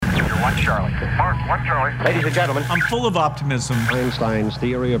1 Charlie. Mark, 1 Charlie. Ladies and gentlemen, I'm full of optimism. Einstein's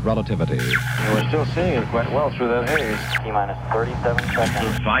theory of relativity. And we're still seeing it quite well through that haze. T-minus 37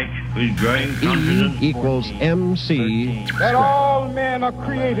 seconds. Spike is growing confident. E equals 14, MC. 13. That all men are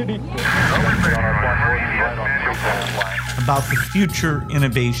created equal. About the future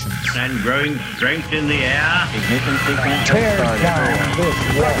innovations. And growing strength in the air. Ignition sequence. Tear down this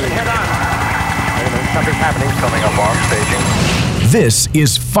wall. Something's happening. Coming up on staging. This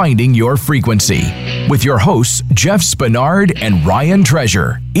is Finding Your Frequency with your hosts, Jeff Spinard and Ryan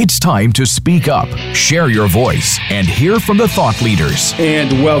Treasure. It's time to speak up, share your voice, and hear from the thought leaders.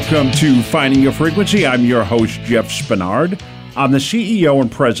 And welcome to Finding Your Frequency. I'm your host, Jeff Spinard. I'm the CEO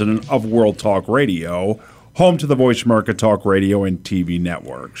and president of World Talk Radio, home to the Voice America Talk Radio and TV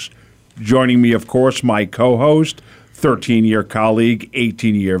networks. Joining me, of course, my co-host, 13-year colleague,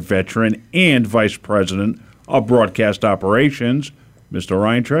 18-year veteran, and vice president of broadcast operations, Mr.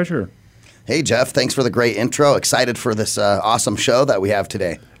 Ryan Treasure. Hey, Jeff. Thanks for the great intro. Excited for this awesome show that we have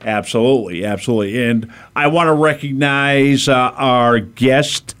today. Absolutely, absolutely. And I want to recognize our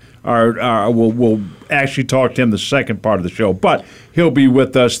guest. We'll actually talk to him the second part of the show, but he'll be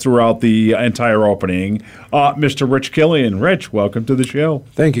with us throughout the entire opening. Mr. Rich Killian. Rich, welcome to the show.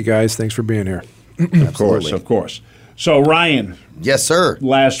 Thank you, guys. Thanks for being here. Of course. So, Ryan. Yes, sir.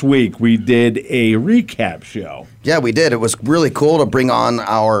 Last week we did a recap show. Yeah, we did. It was really cool to bring on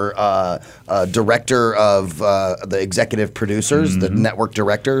our director of the executive producers, the network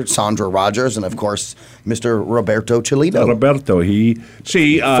director, Sandra Rogers, and, of course, Mr. Roberto Chilito.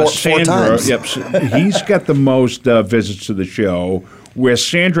 Sandra, four times. Yep, he's got the most visits to the show, where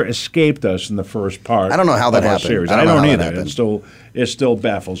Sandra escaped us in the first part. I don't know how that happened. Series. I don't either. It still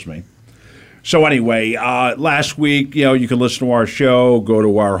baffles me. So anyway, last week, you can listen to our show, go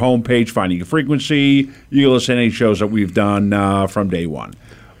to our homepage, Finding Your Frequency. You can listen to any shows that we've done from day one.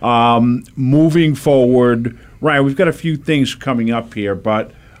 Moving forward, Ryan, we've got a few things coming up here,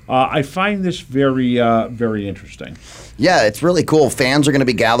 but I find this very, very interesting. Yeah, it's really cool. Fans are going to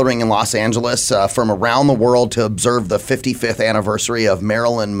be gathering in Los Angeles from around the world to observe the 55th anniversary of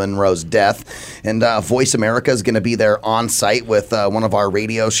Marilyn Monroe's death. And Voice America is going to be there on site with one of our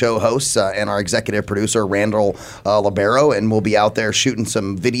radio show hosts and our executive producer, Randall Libero. And we'll be out there shooting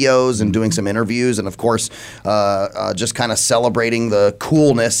some videos and doing some interviews. And, of course, just kind of celebrating the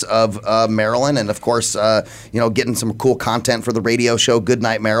coolness of Marilyn. And, of course, getting some cool content for the radio show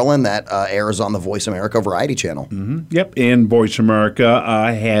Goodnight Marilyn that airs on the Voice America Variety Channel. Mm-hmm. Yep. And Voice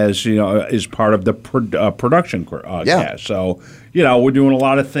America is part of the production cast. So, we're doing a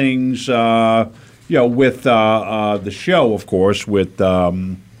lot of things, with the show, of course, with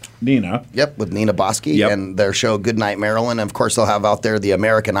Nina. Yep, with Nina Bosky and their show Goodnight Marilyn. And of course, they'll have out there the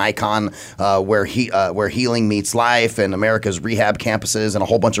American Icon, where healing meets life, and America's rehab campuses, and a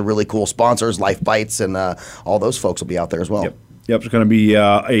whole bunch of really cool sponsors, Life Bites, and all those folks will be out there as well. Yep, it's going to be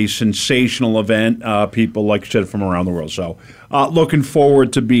a sensational event. People, like you said, from around the world. So, looking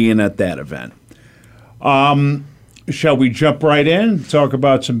forward to being at that event. Shall we jump right in, talk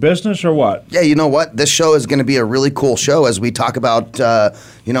about some business, or what? Yeah, you know what? This show is going to be a really cool show as we talk about,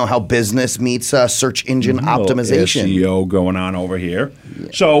 how business meets search engine optimization. SEO going on over here. Yeah.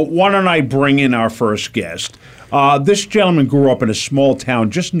 So why don't I bring in our first guest? This gentleman grew up in a small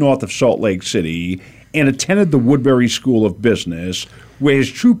town just north of Salt Lake City and attended the Woodbury School of Business, where his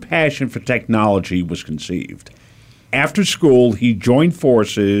true passion for technology was conceived. After school, he joined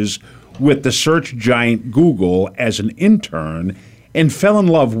forces with the search giant Google as an intern and fell in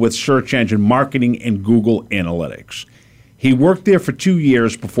love with search engine marketing and Google Analytics. He worked there for 2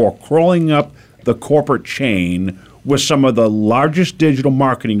 years before crawling up the corporate chain with some of the largest digital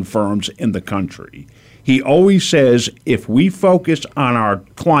marketing firms in the country. He always says, if we focus on our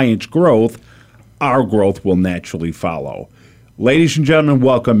clients' growth, our growth will naturally follow. Ladies and gentlemen,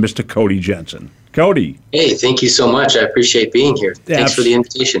 welcome Mr. Cody Jensen. Cody. Hey, thank you so much. I appreciate being here. Thanks for the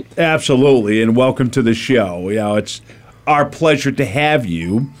invitation. Absolutely, and welcome to the show. It's our pleasure to have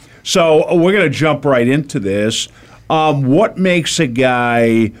you. So we're going to jump right into this. What makes a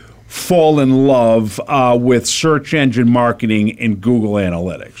guy fall in love with search engine marketing and Google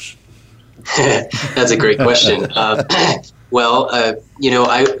Analytics? That's a great question.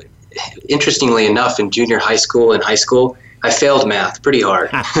 Interestingly enough, in junior high school and high school, I failed math pretty hard.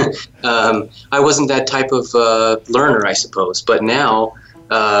 I wasn't that type of learner, I suppose. But now,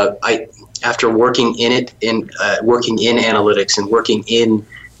 after working in it, working in analytics and working in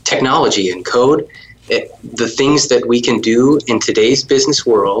technology and code, the things that we can do in today's business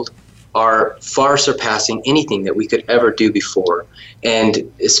world are far surpassing anything that we could ever do before.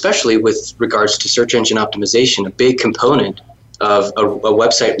 And especially with regards to search engine optimization, a big component of a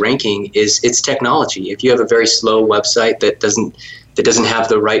website ranking is its technology. If you have a very slow website that doesn't have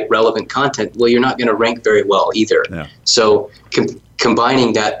the right relevant content, well, you're not going to rank very well either. Yeah. So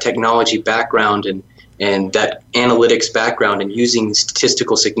combining that technology background and that analytics background and using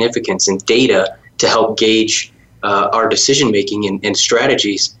statistical significance and data to help gauge our decision making and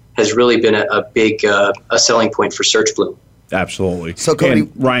strategies has really been a big a selling point for SearchBloom. Absolutely. So, Cody,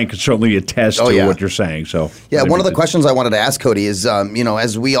 and Ryan can certainly attest to what you're saying. So, yeah, one of the questions I wanted to ask Cody is,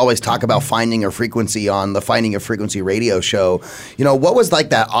 as we always talk about finding your frequency on the Finding Your Frequency radio show, what was like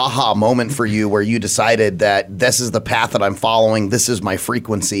that aha moment for you where you decided that this is the path that I'm following, this is my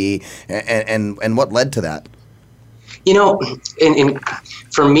frequency, and what led to that? And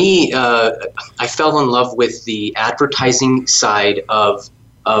for me, I fell in love with the advertising side of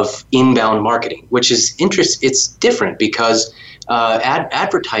inbound marketing, which is it's different because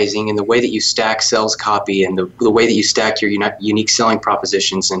advertising and the way that you stack sales copy and the way that you stack your unique selling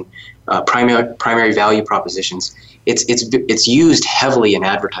propositions and primary value propositions, it's used heavily in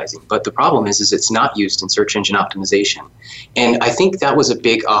advertising. But the problem is it's not used in search engine optimization. And I think that was a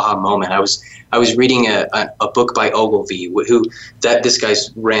big aha moment. I was reading a book by Ogilvy, this guy's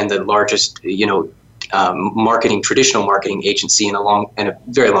ran the largest traditional marketing agency in a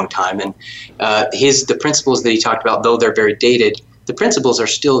very long time, and the principles that he talked about, though they're very dated, the principles are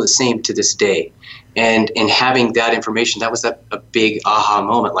still the same to this day. And having that information, that was a big aha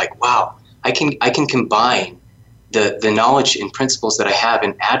moment. Like, wow, I can combine the knowledge and principles that I have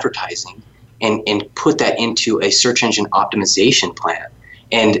in advertising and put that into a search engine optimization plan.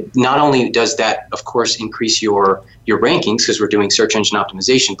 And not only does that, of course, increase your rankings because we're doing search engine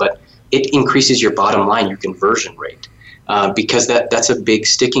optimization, but it increases your bottom line, your conversion rate, because that's a big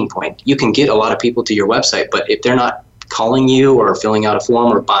sticking point. You can get a lot of people to your website, but if they're not calling you or filling out a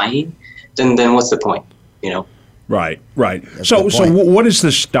form or buying, then what's the point? Right. So what is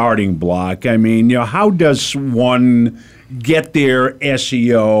the starting block? I mean, how does one get their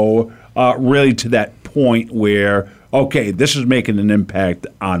SEO really to that point where, okay, this is making an impact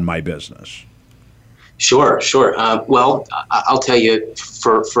on my business? Sure. Well, I'll tell you,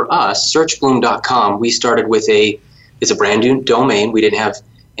 for us, searchbloom.com, we started with it's a brand new domain. We didn't have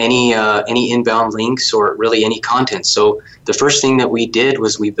any inbound links or really any content. So the first thing that we did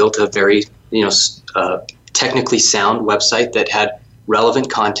was we built a very technically sound website that had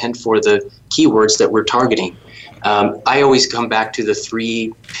relevant content for the keywords that we're targeting. I always come back to the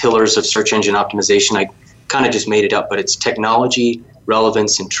 3 pillars of search engine optimization. I kind of just made it up, but it's technology,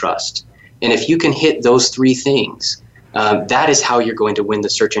 relevance, and trust. And if you can hit those 3 things, that is how you're going to win the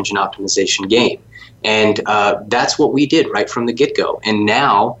search engine optimization game. And that's what we did right from the get-go. And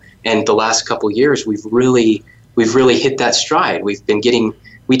now, and the last couple of years, we've really hit that stride.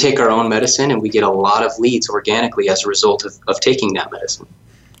 We take our own medicine and we get a lot of leads organically as a result of taking that medicine.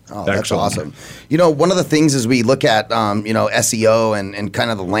 Oh, that's awesome. One of the things as we look at, SEO and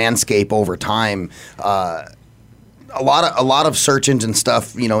kind of the landscape over time, a lot of search engine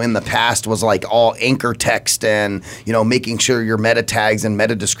stuff, in the past was like all anchor text and, making sure your meta tags and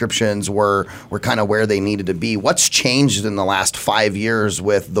meta descriptions were kind of where they needed to be. What's changed in the last 5 years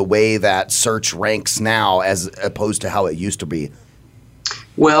with the way that search ranks now as opposed to how it used to be?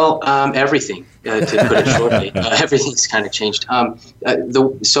 Well, everything, to put it shortly. Everything's kind of changed.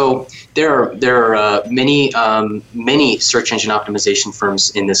 So there are many search engine optimization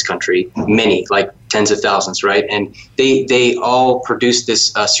firms in this country, many, like tens of thousands, right? And they all produce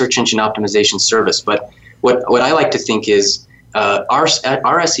this search engine optimization service. But what I like to think is our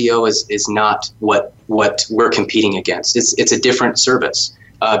SEO is not what we're competing against. It's a different service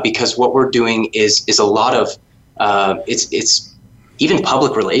because what we're doing is a lot of it's even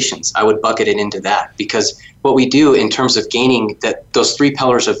public relations. I would bucket it into that because what we do in terms of gaining those 3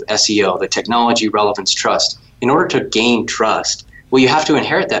 pillars of SEO, the technology, relevance, trust, in order to gain trust, well, you have to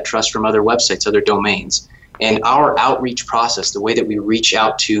inherit that trust from other websites, other domains. And our outreach process, the way that we reach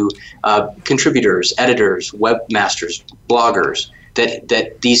out to contributors, editors, webmasters, bloggers,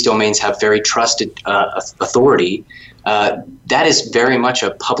 that these domains have very trusted authority, that is very much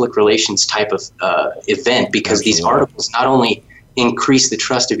a public relations type of event because These articles not only increase the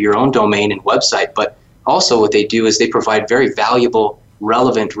trust of your own domain and website, but also what they do is they provide very valuable,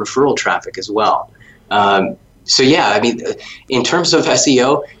 relevant referral traffic as well. So yeah, I mean, in terms of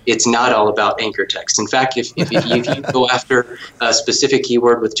SEO, it's not all about anchor text. In fact, if you go after a specific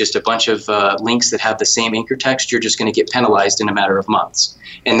keyword with just a bunch of links that have the same anchor text, you're just going to get penalized in a matter of months,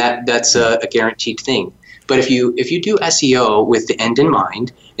 and that's a guaranteed thing. But if you do SEO with the end in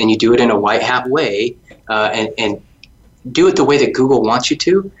mind, and you do it in a white hat way, and do it the way that Google wants you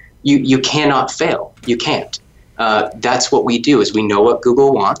to, you cannot fail. You can't. that's what we do. Is we know what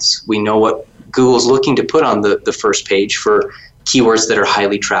Google wants. We know what Google's looking to put on the first page for keywords that are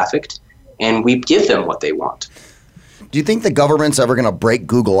highly trafficked, and we give them what they want. Do you think the government's ever going to break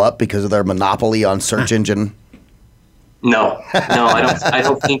Google up because of their monopoly on search engine? No, I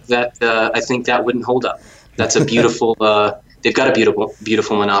don't think that. I think that wouldn't hold up. That's a beautiful. They've got a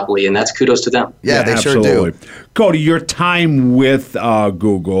beautiful monopoly, and that's kudos to them. Yeah, they absolutely. Sure do. Cody, your time with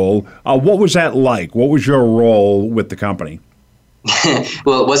Google, what was that like? What was your role with the company?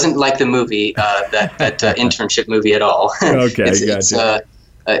 Well, it wasn't like the movie, that internship movie at all. Okay, it's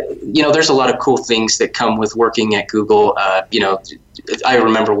there's a lot of cool things that come with working at Google. I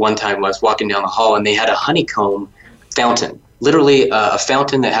remember one time I was walking down the hall and they had a honeycomb fountain, literally a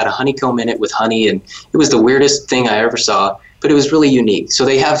fountain that had a honeycomb in it with honey, and it was the weirdest thing I ever saw, but it was really unique. So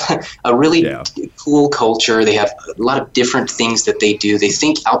they have a really cool culture. They have a lot of different things that they do. They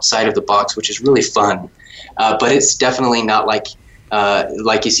think outside of the box, which is really fun, but it's definitely not like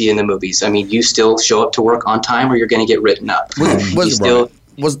you see in the movies. I mean, you still show up to work on time or you're going to get written up.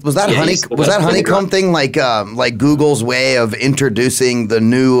 Was that honeycomb thing like Google's way of introducing the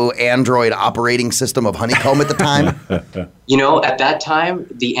new Android operating system of honeycomb at the time? At that time,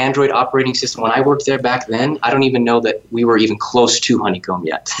 the Android operating system, when I worked there back then, I don't even know that we were even close to honeycomb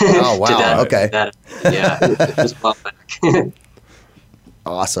yet. Oh, wow. Okay. It was a while back.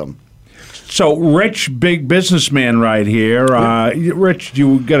 Awesome. So, Rich, big businessman right here. Rich, do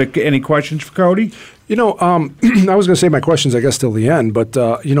you got any questions for Cody? I was going to say my questions, I guess, till the end, but,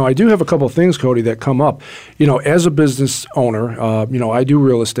 I do have a couple of things, Cody, that come up. As a business owner, I do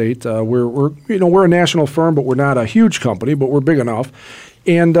real estate. We're a national firm, but we're not a huge company, but we're big enough.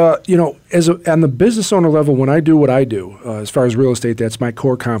 And, on the business owner level, when I do what I do, as far as real estate, that's my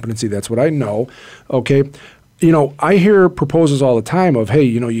core competency. That's what I know, okay? I hear proposals all the time of, hey,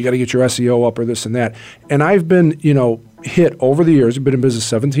 you got to get your SEO up or this and that. And I've been, hit over the years. I've been in business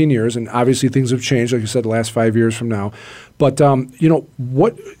 17 years, and obviously things have changed, like you said, the last 5 years from now. But,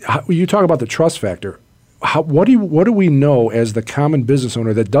 you talk about the trust factor. What do we know as the common business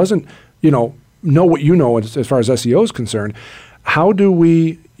owner that doesn't, know what you know as far as SEO is concerned? How do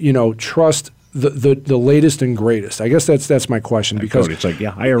we, trust the latest and greatest? I guess that's my question, because Cody, it's like,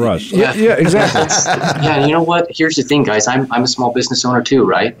 hire us. Yeah, exactly. Yeah, you know what? Here's the thing, guys. I'm a small business owner too,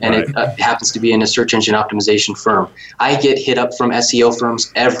 right? And it happens to be in a search engine optimization firm. I get hit up from SEO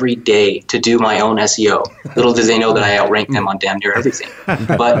firms every day to do my own SEO. Little do they know that I outrank them on damn near everything.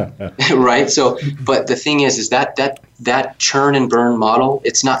 But right. So, but the thing is that churn and burn model,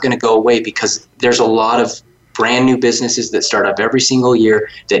 it's not going to go away, because there's a lot of brand new businesses that start up every single year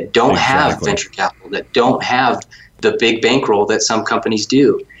that don't have venture capital, that don't have the big bankroll that some companies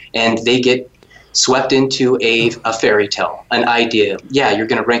do. And they get swept into a fairy tale, an idea. Yeah, you're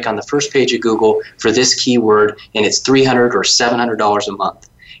going to rank on the first page of Google for this keyword, and it's $300 or $700 a month.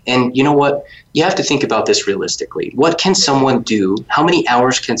 And you know what? You have to think about this realistically. What can someone do? How many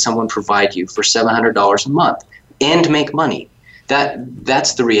hours can someone provide you for $700 a month and make money?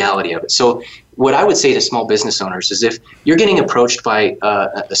 That's the reality of it. So what I would say to small business owners is, if you're getting approached by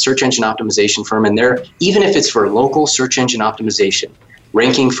a search engine optimization firm, and even if it's for local search engine optimization,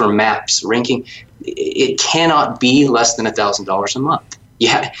 ranking for maps, it cannot be less than $1,000 a month.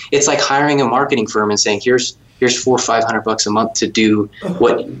 Yeah, it's like hiring a marketing firm and saying, here's $400 or $500 a month to do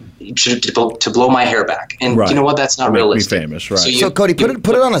to blow my hair back. And you know what? That's not realistic. Be famous, right? So Cody, put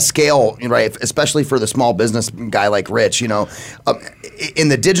it on a scale, right? Especially for the small business guy like Rich. In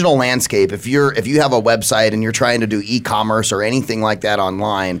the digital landscape, if you have a website and you're trying to do e-commerce or anything like that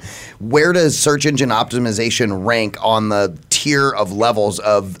online, where does search engine optimization rank on the tier of levels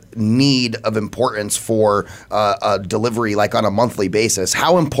of need of importance for a delivery, like on a monthly basis?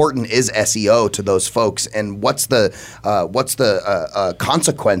 How important is SEO to those folks, and what's the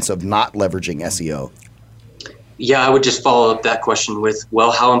consequence of not leveraging SEO? Yeah, I would just follow up that question with, well,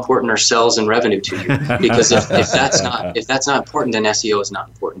 how important are sales and revenue to you? Because if that's not important, then SEO is not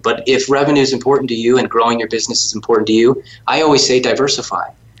important. But if revenue is important to you and growing your business is important to you, I always say diversify.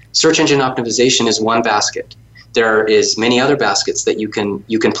 Search engine optimization is one basket. There is many other baskets that you can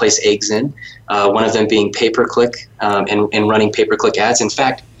place eggs in. One of them being pay-per-click and running pay-per-click ads. In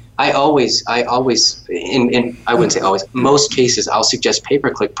fact, I always, I wouldn't say always, most cases I'll suggest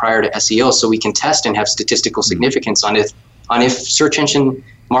pay-per-click prior to SEO, so we can test and have statistical significance on if search engine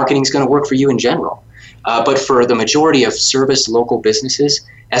marketing is going to work for you in general. But for the majority of service local businesses,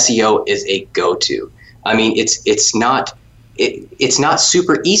 SEO is a go-to. I mean, it's not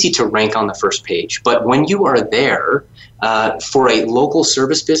super easy to rank on the first page, but when you are there for a local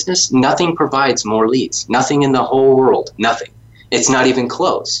service business, nothing provides more leads. Nothing in the whole world. Nothing. It's not even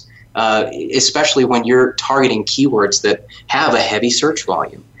close. especially when you're targeting keywords that have a heavy search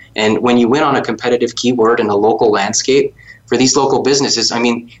volume. And when you win on a competitive keyword in a local landscape, for these local businesses, I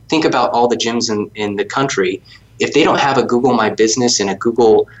mean, think about all the gyms in the country. If they don't have a Google My Business and a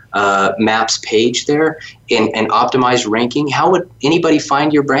Google Maps page there and optimized ranking, how would anybody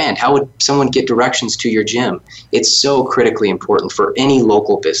find your brand? How would someone get directions to your gym? It's so critically important for any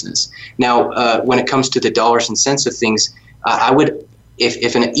local business. Now, when it comes to the dollars and cents of things, I would,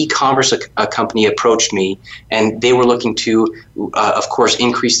 if an e-commerce company approached me and they were looking to, of course,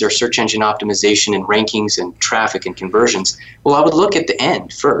 increase their search engine optimization and rankings and traffic and conversions, well, I would look at the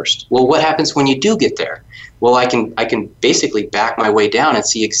end first. Well, what happens when you do get there? Well, I can basically back my way down and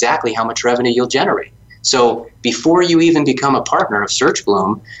see exactly how much revenue you'll generate. So before you even become a partner of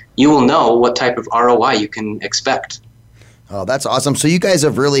SearchBloom, you will know what type of ROI you can expect. Oh, that's awesome. So you guys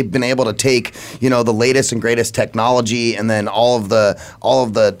have really been able to take, the latest and greatest technology and then all of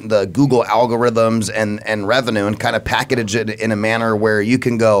the Google algorithms and revenue and kind of package it in a manner where you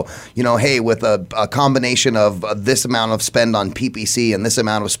can go, hey, with a combination of this amount of spend on PPC and this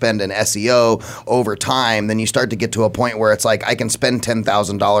amount of spend in SEO over time, then you start to get to a point where it's like I can spend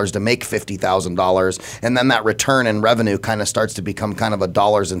 $10,000 to make $50,000, and then that return in revenue kind of starts to become kind of a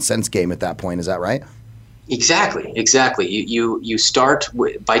dollars and cents game at that point. Is that right? Exactly. You start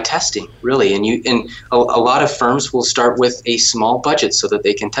by testing, really, and a lot of firms will start with a small budget so that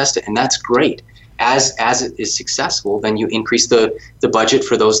they can test it, and that's great. As it is successful, then you increase the budget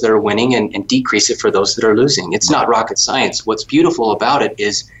for those that are winning and decrease it for those that are losing. It's not rocket science. What's beautiful about it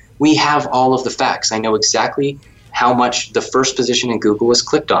is we have all of the facts. I know exactly how much the first position in Google was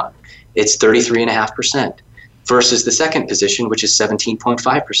clicked on. It's 33.5% versus the second position, which is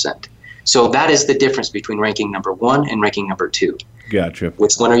 17.5%. So that is the difference between ranking number 1 and ranking number 2. Gotcha.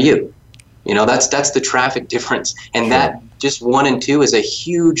 Which one are you? That's the traffic difference. And Sure. That just 1 and 2 is a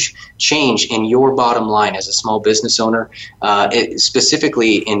huge change in your bottom line as a small business owner.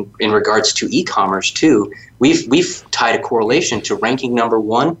 Specifically in regards to e-commerce too, we've tied a correlation to ranking number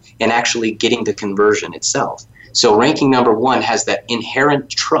 1 and actually getting the conversion itself. So ranking number 1 has that inherent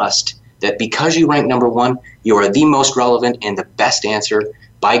trust that because you rank number 1, you are the most relevant and the best answer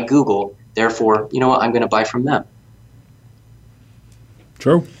by Google. Therefore, you know what? I'm going to buy from them.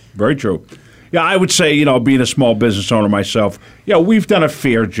 True. Very true. Yeah, I would say, being a small business owner myself, we've done a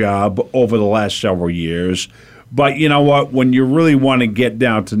fair job over the last several years. But you know what? When you really want to get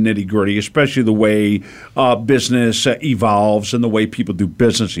down to nitty-gritty, especially the way business evolves and the way people do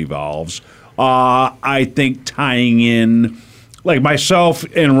business evolves, I think tying in, like myself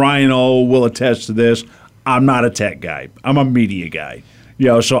and Ryan will attest to this, I'm not a tech guy. I'm a media guy.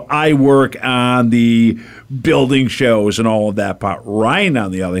 So I work on the building shows and all of that part. Ryan,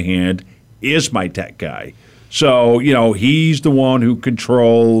 on the other hand, is my tech guy. So, he's the one who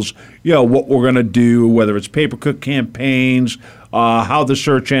controls, what we're going to do, whether it's pay-per-click campaigns, how the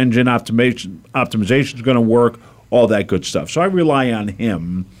search engine optimization is going to work, all that good stuff. So I rely on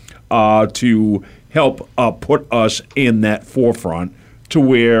him to help put us in that forefront to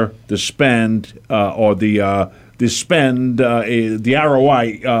where the spend or the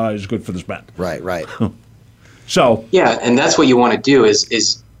ROI is good for the spend. Right. So yeah, and that's what you want to do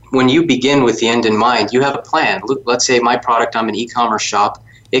is when you begin with the end in mind, you have a plan. Look, let's say my product, I'm an e-commerce shop.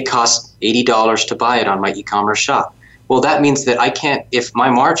 It costs $80 to buy it on my e-commerce shop. Well, that means that I can't, if my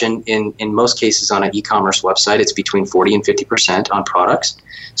margin in most cases on an e-commerce website, it's between 40 and 50% on products.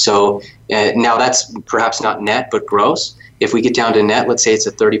 So now that's perhaps not net, but gross. If we get down to net, let's say it's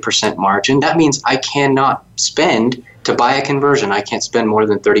a 30% margin, that means I cannot spend to buy a conversion. I can't spend more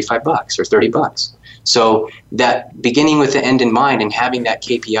than $35 or $30. So that beginning with the end in mind and having that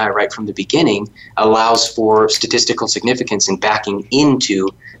KPI right from the beginning allows for statistical significance and backing into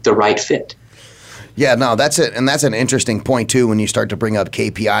the right fit. Yeah, no, that's it, and that's an interesting point too when you start to bring up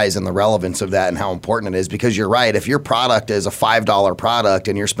KPIs and the relevance of that and how important it is. Because you're right, if your product is a $5 product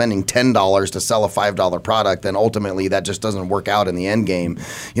and you're spending $10 to sell a $5 product, then ultimately that just doesn't work out in the end game.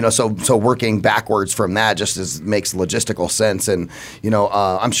 So working backwards from that just makes logistical sense. And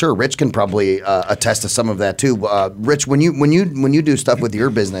I'm sure Rich can probably attest to some of that too. Rich, when you do stuff with your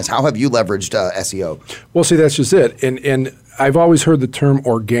business, how have you leveraged SEO? Well, see, that's just it, and I've always heard the term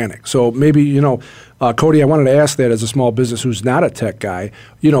organic. So maybe, Cody, I wanted to ask that as a small business who's not a tech guy,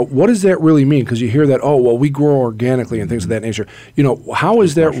 what does that really mean? Because you hear that, we grow organically and things of that nature. How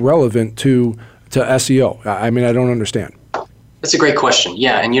is that relevant to SEO? I mean, I don't understand. That's a great question.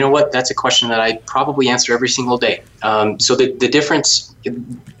 Yeah, and you know what? That's a question that I probably answer every single day. So the difference,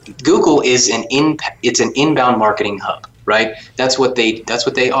 Google is an inbound marketing hub, right? That's what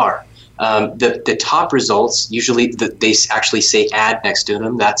they are. The top results, usually they actually say ad next to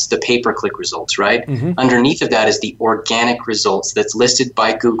them. That's the pay-per-click results, right? Mm-hmm. Underneath of that is the organic results that's listed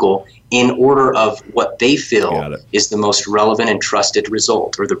by Google in order of what they feel is the most relevant and trusted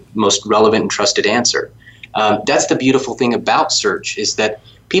result, or the most relevant and trusted answer. That's the beautiful thing about search, is that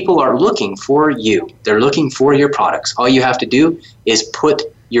people are looking for you. They're looking for your products. All you have to do is put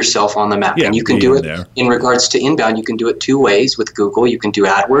yourself on the map. And you can do it in regards to inbound. You can do it two ways with Google. You can do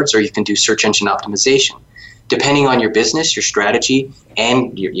AdWords, or you can do search engine optimization. Depending on your business, your strategy,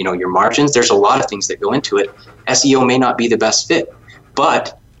 and your margins, there's a lot of things that go into it. SEO may not be the best fit,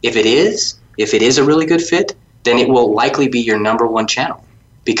 but if it is a really good fit, then it will likely be your number one channel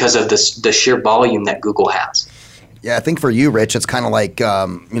because of the sheer volume that Google has. Yeah, I think for you, Rich, it's kind of like,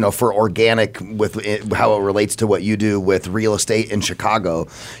 for organic with how it relates to what you do with real estate in Chicago.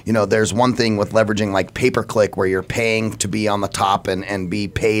 There's one thing with leveraging like pay-per-click where you're paying to be on the top and be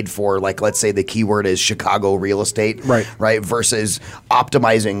paid for, like, let's say the keyword is Chicago real estate, right? Versus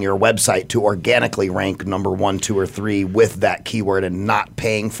optimizing your website to organically rank number 1, 2, or 3 with that keyword and not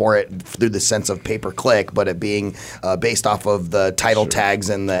paying for it through the sense of pay-per-click, but it being based off of the title tags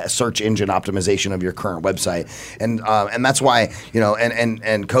and the search engine optimization of your current website. And that's why,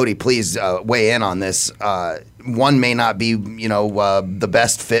 and Cody, please weigh in on this. One may not be, the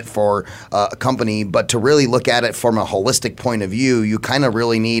best fit for a company, but to really look at it from a holistic point of view, you kind of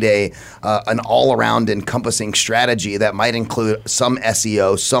really need an all-around encompassing strategy that might include some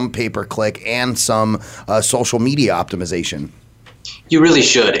SEO, some pay-per-click, and some social media optimization. You really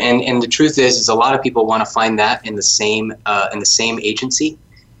should, and the truth is a lot of people want to find that in the same agency.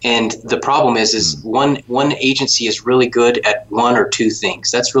 And the problem is one agency is really good at one or two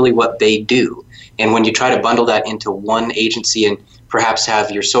things. That's really what they do. And when you try to bundle that into one agency and perhaps have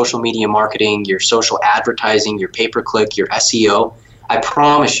your social media marketing, your social advertising, your pay-per-click, your SEO, I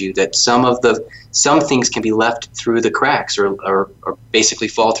promise you that some things can be left through the cracks or basically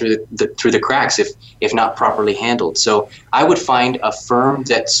fall through the cracks if not properly handled. So I would find a firm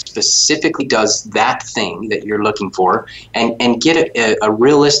that specifically does that thing that you're looking for and get a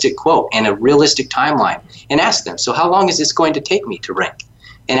realistic quote and a realistic timeline and ask them, so how long is this going to take me to rank?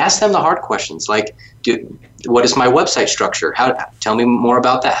 And ask them the hard questions like, what is my website structure? Tell me more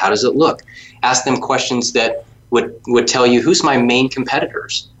about that. How does it look? Ask them questions that would tell you who's my main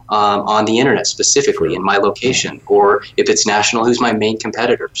competitors on the internet specifically in my location, or if it's national, who's my main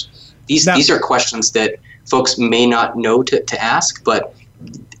competitors. These are questions that folks may not know to ask, but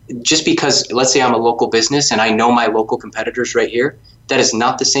just because, let's say I'm a local business and I know my local competitors right here, that is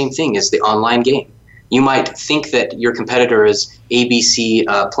not the same thing as the online game. You might think that your competitor is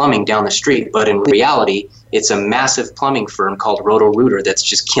ABC Plumbing down the street, but in reality, it's a massive plumbing firm called Roto-Rooter that's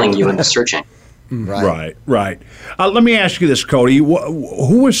just killing you in the search engine. Right. Let me ask you this, Cody.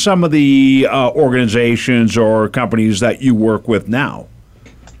 Who are some of the organizations or companies that you work with now?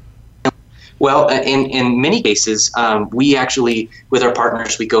 Well, in many cases, we actually, with our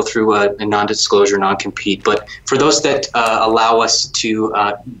partners, we go through a non-disclosure, non-compete. But for those that allow us to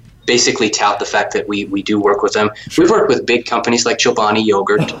basically tout the fact that we do work with them. We've worked with big companies like Chobani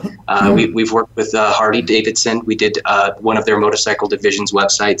Yogurt. We've worked with Harley Davidson. We did one of their motorcycle division's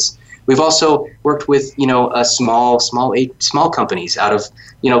websites. We've also worked with small companies out of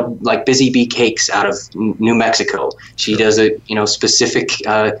like Busy Bee Cakes out of New Mexico. She does specific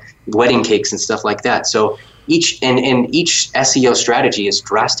wedding cakes and stuff like that. So each SEO strategy is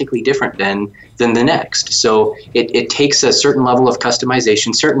drastically different than the next. So it takes a certain level of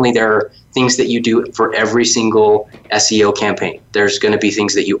customization. Certainly there are things that you do for every single SEO campaign. There's going to be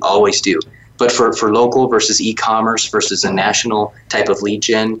things that you always do. But for local versus e-commerce versus a national type of lead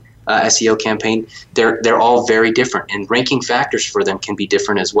gen SEO campaign, they're all very different, and ranking factors for them can be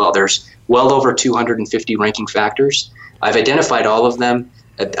different as well. There's well over 250 ranking factors. I've identified all of them.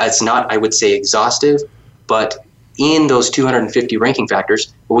 It's not, I would say, exhaustive, but in those 250 ranking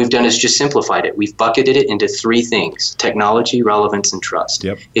factors, what we've done is just simplified it. We've bucketed it into 3 things: technology, relevance, and trust.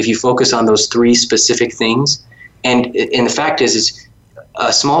 Yep. If you focus on those 3 specific things, and the fact is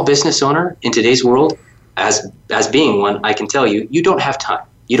a small business owner in today's world, as being one, I can tell you, you don't have time.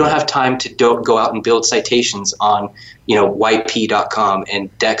 You don't have time to go out and build citations on, YP.com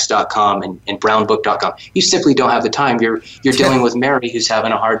and Dex.com and Brownbook.com. You simply don't have the time. You're dealing with Mary who's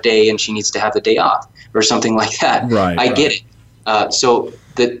having a hard day and she needs to have the day off or something like that. Right. I get it. So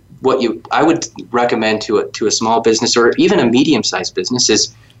I would recommend to a small business or even a medium-sized business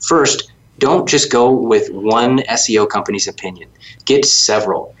is, first, don't just go with one SEO company's opinion. Get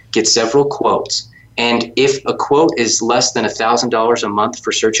several quotes. And if a quote is less than $1,000 a month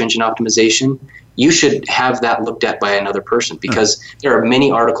for search engine optimization, you should have that looked at by another person, because there are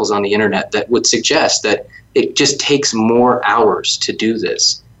many articles on the internet that would suggest that it just takes more hours to do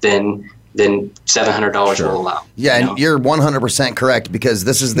this than $700 will allow. Yeah, and you're 100% correct, because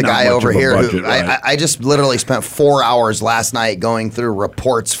this is the guy over here who I just literally spent 4 hours last night going through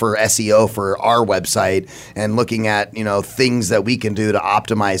reports for SEO for our website and looking at, things that we can do to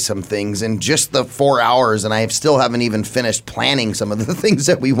optimize some things in just the 4 hours, and I still haven't even finished planning some of the things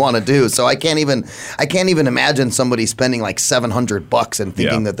that we want to do. So I can't even imagine somebody spending like $700 and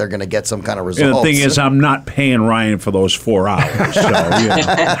thinking that they're going to get some kind of results. And the thing is, I'm not paying Ryan for those 4 hours. So,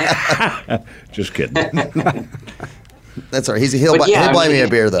 just kidding. That's all right. He'll buy me a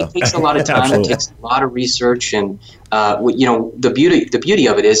beer, though. It takes a lot of time. It takes a lot of research, and the beauty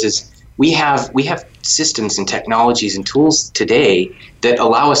of it is we have systems and technologies and tools today that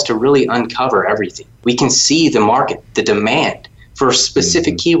allow us to really uncover everything. We can see the market, the demand for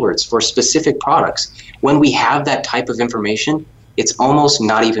specific keywords, for specific products. When we have that type of information, it's almost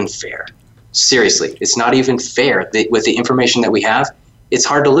not even fair. Seriously, it's not even fair with the information that we have. It's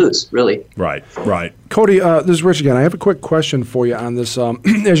hard to lose, really. Right. Cody, this is Rich again. I have a quick question for you on this.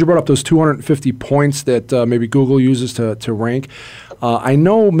 As you brought up those 250 points that maybe Google uses to rank, I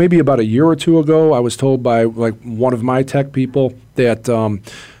know maybe about a year or two ago, I was told by one of my tech people that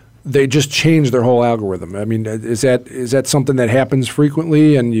they just changed their whole algorithm. I mean, is that something that happens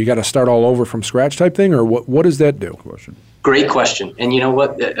frequently, and you got to start all over from scratch type thing, or what does that do? Great question. And you know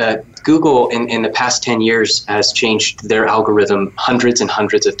what? Google in the past 10 years has changed their algorithm hundreds and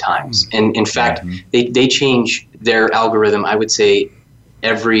hundreds of times. And in fact, they change their algorithm, I would say,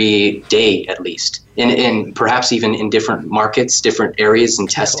 every day at least, and perhaps even in different markets, different areas and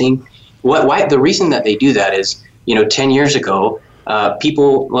testing. Why the reason that they do that is, 10 years ago,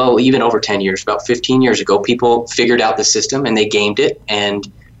 people, well, even over 10 years, about 15 years ago, people figured out the system and they gamed it. And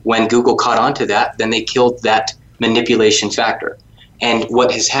when Google caught on to that, then they killed that manipulation factor. And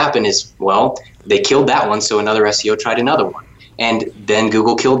what has happened is, well, they killed that one, so another SEO tried another one. And then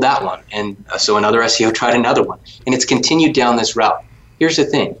Google killed that one, and so another SEO tried another one. And it's continued down this route. Here's the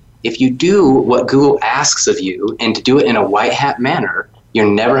thing. If you do what Google asks of you and to do it in a white hat manner, you're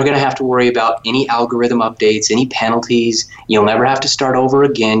never going to have to worry about any algorithm updates, any penalties. You'll never have to start over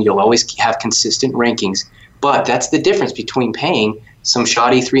again. You'll always have consistent rankings. But that's the difference between paying some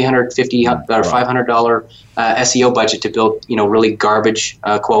shoddy $350 or $500 SEO budget to build, really garbage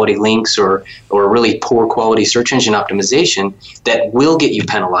quality links or really poor quality search engine optimization that will get you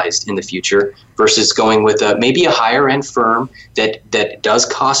penalized in the future, versus going with maybe a higher end firm that does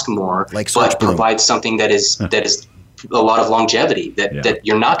cost more, but provides something that is a lot of longevity, that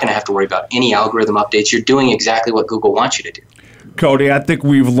you're not going to have to worry about any algorithm updates. You're doing exactly what Google wants you to do. Cody, I think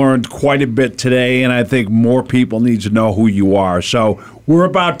we've learned quite a bit today, and I think more people need to know who you are. So we're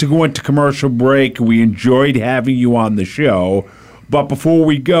about to go into commercial break. We enjoyed having you on the show. But before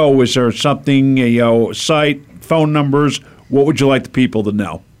we go, is there something, site, phone numbers, what would you like the people to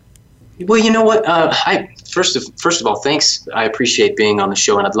know? Well, you know what? First of all, thanks. I appreciate being on the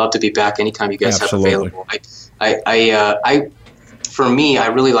show, and I'd love to be back anytime you guys have available. For me, I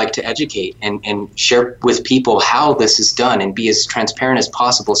really like to educate and share with people how this is done and be as transparent as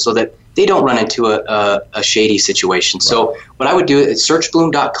possible so that they don't run into a shady situation. Right. So what I would do is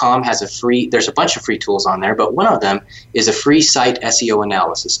searchbloom.com has there's a bunch of free tools on there, but one of them is a free site SEO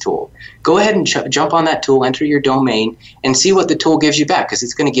analysis tool. Go ahead and jump on that tool, enter your domain, and see what the tool gives you back, because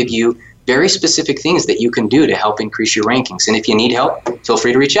it's going to give you very specific things that you can do to help increase your rankings. And if you need help, feel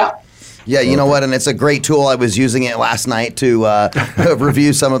free to reach out. Yeah, you know what? And it's a great tool. I was using it last night to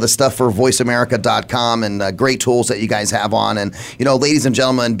review some of the stuff for voiceamerica.com, and great tools that you guys have on. And, ladies and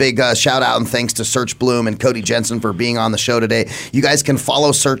gentlemen, big shout out and thanks to Search Bloom and Cody Jensen for being on the show today. You guys can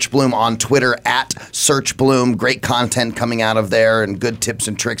follow Search Bloom on Twitter at Search Bloom. Great content coming out of there and good tips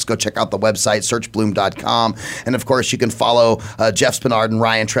and tricks. Go check out the website, searchbloom.com. And, of course, you can follow Jeff Spinard and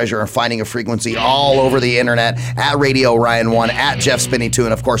Ryan Treasure and Finding a Frequency all over the internet at Radio Ryan 1, at Jeff Spinney 2,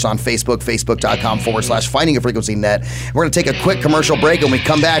 and, of course, on Facebook. Facebook.com/Finding a Frequency Net. We're going to take a quick commercial break. When we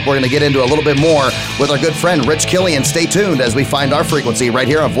come back, we're going to get into a little bit more with our good friend Rich Killian. Stay tuned as we find our frequency right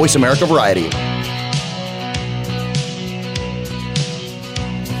here on Voice America Variety.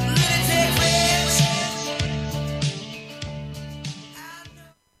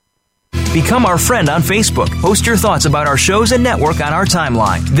 Become our friend on Facebook. Post your thoughts about our shows and network on our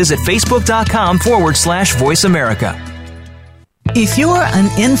timeline. Visit Facebook.com/Voice America. If you're an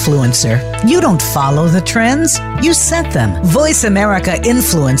influencer, you don't follow the trends, you set them. Voice America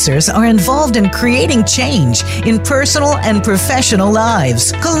influencers are involved in creating change in personal and professional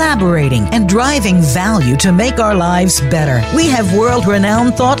lives, collaborating and driving value to make our lives better. We have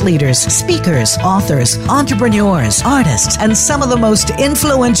world-renowned thought leaders, speakers, authors, entrepreneurs, artists, and some of the most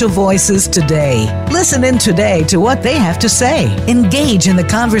influential voices today. Listen in today to what they have to say. Engage in the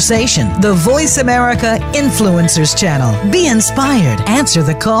conversation. The Voice America Influencers Channel. Be inspired. Answer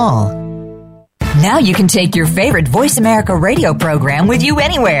the call. Now you can take your favorite Voice America radio program with you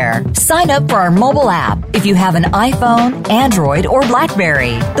anywhere. Sign up for our mobile app if you have an iPhone, Android, or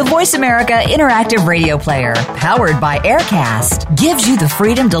BlackBerry. The Voice America Interactive Radio Player, powered by Aircast, gives you the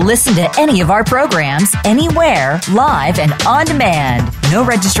freedom to listen to any of our programs, anywhere, live and on demand. No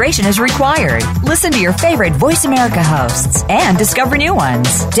registration is required. Listen to your favorite Voice America hosts and discover new ones.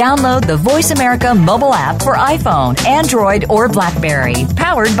 Download the Voice America mobile app for iPhone, Android, or BlackBerry,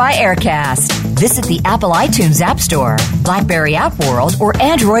 powered by Aircast. Visit the Apple iTunes App Store, BlackBerry App World, or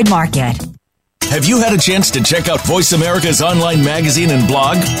Android Market. Have you had a chance to check out Voice America's online magazine and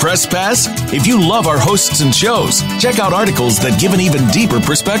blog, Press Pass? If you love our hosts and shows, check out articles that give an even deeper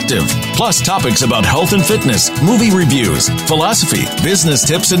perspective. Plus topics about health and fitness, movie reviews, philosophy, business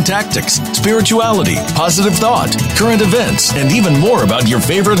tips and tactics, spirituality, positive thought, current events, and even more about your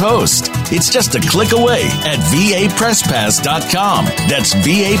favorite host. It's just a click away at vapresspass.com. That's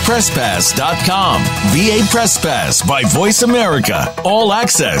vapresspass.com. VA Press Pass by Voice America. All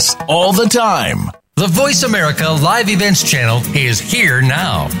access, all the time. The Voice America Live Events channel is here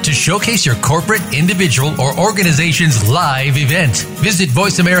now to showcase your corporate, individual, or organization's live event. Visit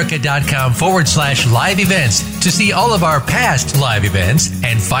voiceamerica.com/live events to see all of our past live events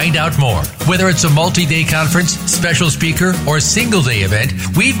and find out more. Whether it's a multi-day conference, special speaker, or single-day event,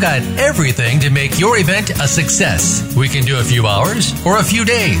 we've got everything to make your event a success. We can do a few hours or a few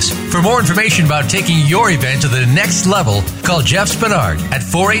days. For more information about taking your event to the next level, call Jeff Spinard at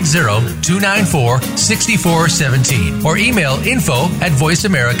 480-294-6417 or email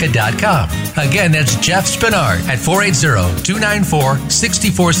info@voiceamerica.com. Again, that's Jeff Spinard at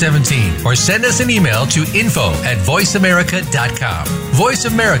 480-294-6417 or send us an email to info@voiceamerica.com. Voice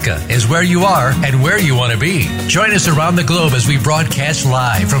America is where you are and where you want to be. Join us around the globe as we broadcast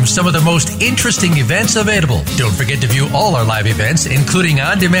live from some of the most interesting events available. Don't forget to view all our live events, including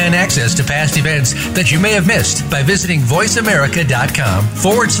on-demand access to past events that you may have missed by visiting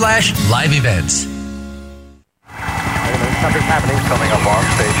voiceamerica.com/live events. Something's happening coming up on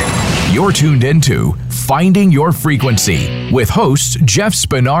staging. You're tuned into Finding Your Frequency with hosts Jeff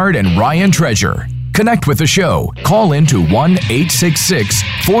Spinard and Ryan Treasure. Connect with the show. Call in to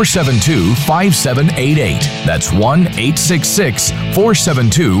 1-866-472-5788. That's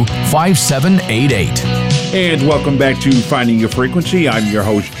 1-866-472-5788. And welcome back to Finding Your Frequency. I'm your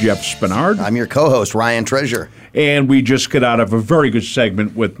host, Jeff Spinard. I'm your co-host, Ryan Treasure. And we just got out of a very good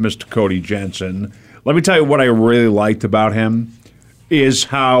segment with Mr. Cody Jensen. Let me tell you what I really liked about him is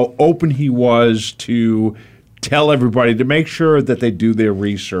how open he was to tell everybody to make sure that they do their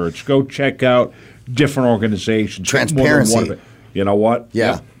research. Go check out different organizations. Transparency. You know what?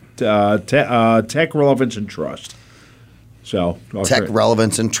 Yeah. Tech relevance and trust. So tech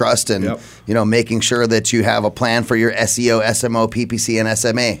relevance and trust, and making sure that you have a plan for your SEO, SMO, PPC, and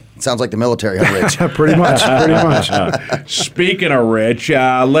SMA. It sounds like the military, huh, Rich? Pretty much. Speaking of Rich,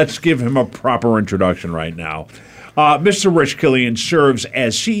 let's give him a proper introduction right now. Mr. Rich Killian serves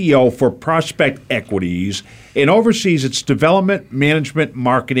as CEO for Prospect Equities and oversees its development, management,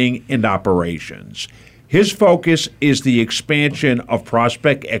 marketing, and operations. His focus is the expansion of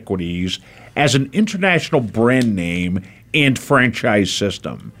Prospect Equities as an international brand name and franchise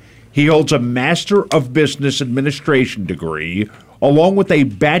system. He holds a Master of Business Administration degree, along with a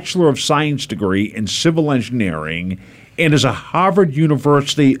Bachelor of Science degree in Civil Engineering, and is a Harvard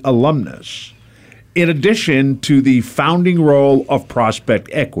University alumnus. In addition to the founding role of Prospect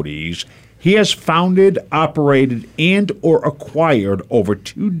Equities, he has founded, operated, and or acquired over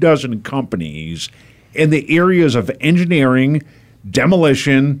 24 companies in the areas of engineering,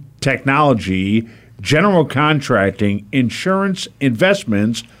 demolition, technology, general contracting, insurance,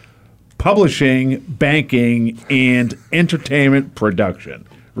 investments, publishing, banking, and entertainment production.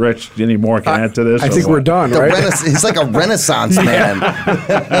 Rich, any more can add to this? I think we're done, right? He's like a Renaissance man.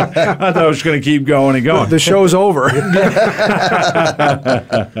 I thought I was going to keep going and going. The show's over.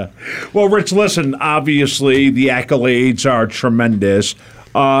 Well, Rich, listen, obviously the accolades are tremendous.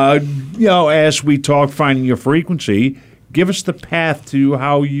 As we talk Finding Your Frequency, give us the path to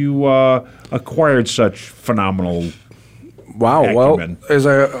how you acquired such phenomenal Wow. acumen? Well, as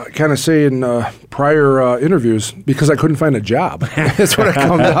I kind of say in prior interviews, because I couldn't find a job. That's what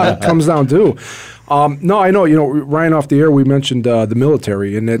it comes down to. No, I know. Ryan, off the air, we mentioned the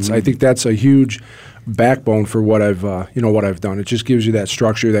military, and I think that's a huge backbone for what I've done. It just gives you that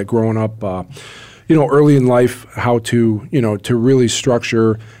structure, that growing up, early in life, how to to really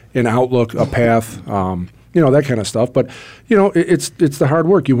structure an outlook, a path. That kind of stuff. But, it's the hard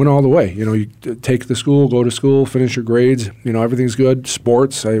work. You went all the way. You take the school, go to school, finish your grades. Everything's good.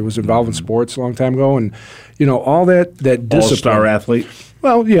 Sports. I was involved in sports a long time ago. And, all that discipline. All-star athlete?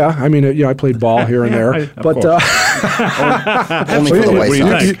 Well, yeah. I mean, I played ball here and there. But only for the White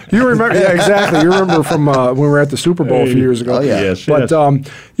Sox. You remember? Yeah, exactly. You remember from when we were at the Super Bowl a few years ago. Oh, yeah. Yes, but,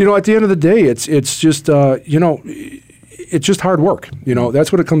 at the end of the day, it's just, it's just hard work.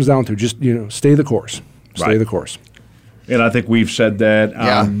 That's what it comes down to. Just, stay the course. Stay the course. And I think we've said that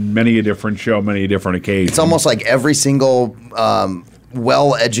on many a different show, many different occasions. It's almost like every single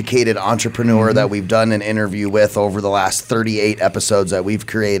well-educated entrepreneur that we've done an interview with over the last 38 episodes that we've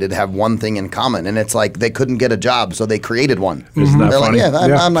created have one thing in common, and it's like they couldn't get a job, so they created one. Isn't that They're funny?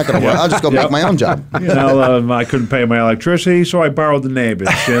 like, I'm not going to work. I'll just go make my own job. I couldn't pay my electricity, so I borrowed the neighbors,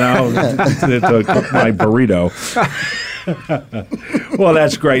 to cook my burrito. Well,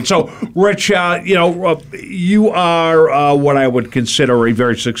 that's great. So, Rich, you are what I would consider a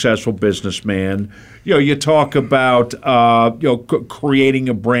very successful businessman. You talk about creating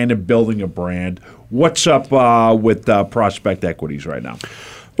a brand and building a brand. What's up with Prospect Equities right now?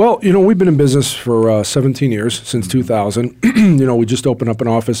 Well, we've been in business for 17 years, since 2000. We just opened up an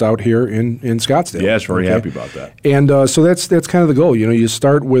office out here in Scottsdale. Yes, very happy about that. And so that's kind of the goal. You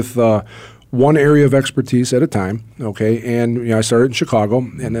start with one area of expertise at a time, okay? And I started in Chicago,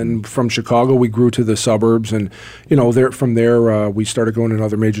 and then from Chicago we grew to the suburbs, and from there we started going in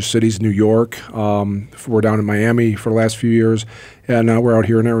other major cities, New York. We're down in Miami for the last few years, and now we're out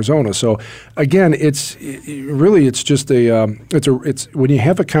here in Arizona. So again, it's just it's when you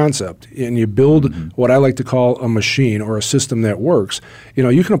have a concept and you build what I like to call a machine or a system that works.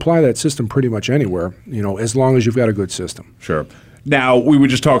 You can apply that system pretty much anywhere. As long as you've got a good system. Sure. Now, we were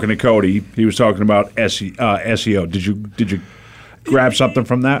just talking to Cody. He was talking about SEO. Did you grab something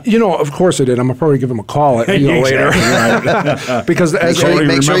from that? Of course I did. I'm going to probably give him a call later. Right. Because make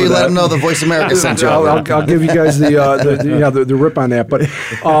sure you let him know the Voice America sent you. I'll give you guys the rip on that. But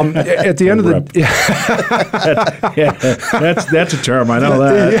at the end of the that's a term. I know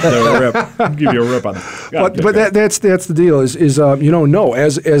that. The rip. I'll give you a rip on that. But that's the deal.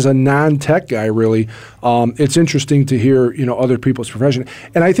 As a non-tech guy, really, it's interesting to hear other people's profession,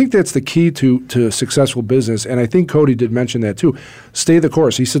 and I think that's the key to successful business. And I think Cody did mention that too. Stay the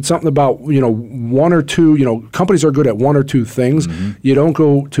course. He said something about one or two. Companies are good at one or two things. You don't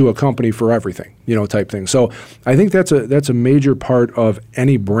go to a company for everything. Type thing. So I think that's a major part of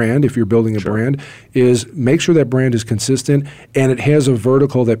any brand. If you're building a brand, is make sure that brand is consistent and it has a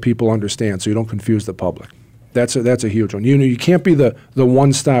vertical that people understand, so you don't confuse the public. That's a huge one. You can't be the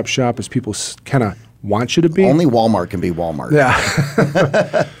one-stop shop as people kind of want you to be. Only Walmart can be Walmart.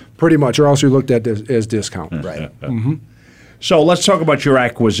 Yeah, pretty much, or else you're looked at as discount. Right. So let's talk about your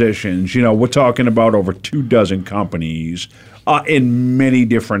acquisitions. We're talking about over 24 companies in many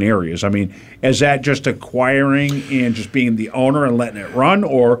different areas. I mean, is that just acquiring and just being the owner and letting it run,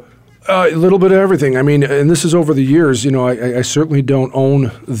 or? A little bit of everything. I mean, and this is over the years. I certainly don't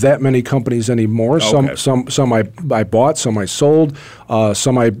own that many companies anymore. Okay. Some I bought, some I sold,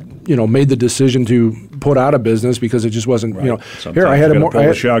 some I made the decision to put out of business because it just wasn't. Sometimes here I had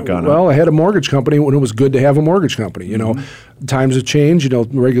I had a mortgage company when it was good to have a mortgage company. Times have changed.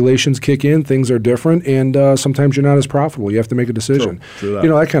 Regulations kick in, things are different, and sometimes you're not as profitable. You have to make a decision. True that.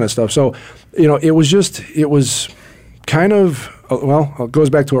 That kind of stuff. So, it was kind of. Well, it goes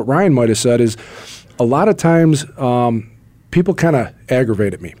back to what Ryan might have said, is a lot of times people kind of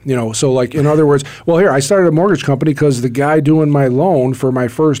aggravate me. So like, in other words, well, here, I started a mortgage company because the guy doing my loan for my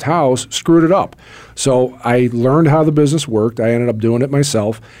first house screwed it up. So I learned how the business worked. I ended up doing it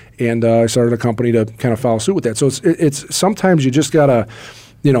myself, and I started a company to kind of follow suit with that. So it's sometimes you just got to,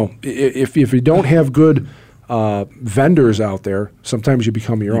 if you don't have good vendors out there, sometimes you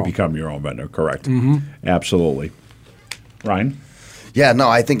become your own. You become your own vendor, correct. Absolutely. Ryan? Yeah, no,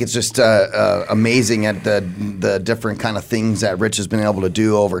 I think it's just amazing at the different kind of things that Rich has been able to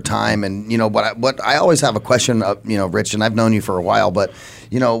do over time. And, what I always have a question of, Rich, and I've known you for a while, but,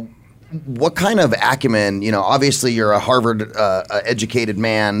 what kind of acumen, obviously you're a Harvard educated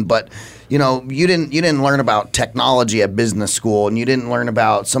man, but, you didn't learn about technology at business school, and you didn't learn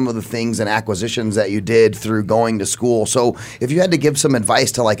about some of the things and acquisitions that you did through going to school. So if you had to give some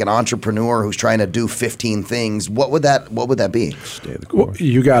advice to like an entrepreneur who's trying to do 15 things, what would that be? Stay the course. Well,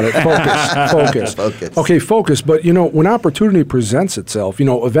 you got it. Focus. Focus. Okay, focus. But when opportunity presents itself,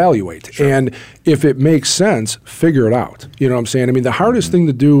 evaluate. Sure. And if it makes sense, figure it out. You know what I'm saying? I mean, the hardest thing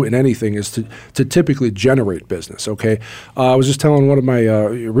to do in anything is to typically generate business. Okay, I was just telling one of my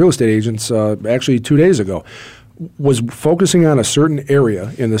real estate agents actually 2 days ago, was focusing on a certain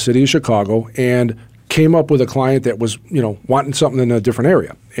area in the city of Chicago and came up with a client that was, wanting something in a different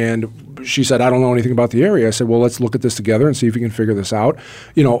area. And she said, I don't know anything about the area. I said, well, let's look at this together and see if you can figure this out.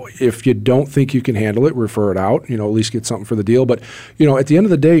 If you don't think you can handle it, refer it out, at least get something for the deal. But, at the end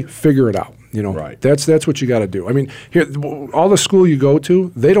of the day, figure it out. Right. That's what you got to do. I mean, here, all the school you go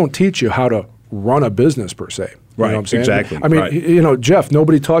to, they don't teach you how to run a business per se. You know what I'm saying? Exactly. I mean, Jeff,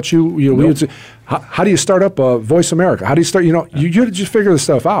 nobody taught you. We would say, how do you start up Voice America? How do you start? You just figure this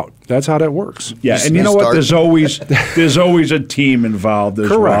stuff out. That's how that works. Yeah, and you know what? There's always a team involved as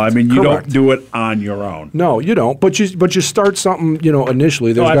well. I mean, you don't do it on your own. No, you don't. But you start something.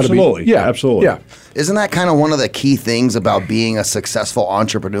 Initially, there's got to be. Yeah, absolutely. Yeah. Isn't that kind of one of the key things about being a successful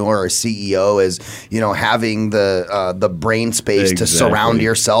entrepreneur or CEO is, having the brain space to surround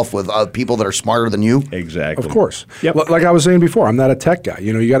yourself with people that are smarter than you? Exactly. Of course. Yep. Like I was saying before, I'm not a tech guy.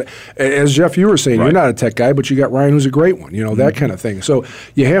 You got, as Jeff, you were saying, you're not a tech guy, but you got Ryan, who's a great one. That kind of thing. So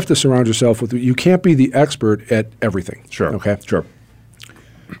you have to surround yourself with. You can't be the expert at everything. Sure. Okay. Sure.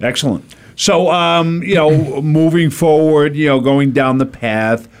 Excellent. So, moving forward, going down the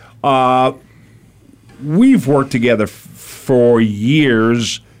path, we've worked together for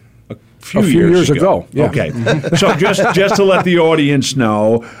years. A few years ago. Yeah. Okay. So just to let the audience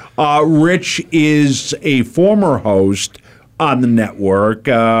know, Rich is a former host on the network,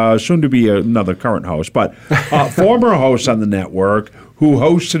 soon to be another current host, but former host on the network who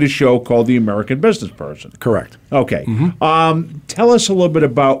hosted a show called The American Business Person. Correct. Okay. Tell us a little bit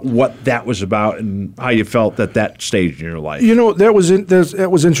about what that was about and how you felt at that stage in your life. That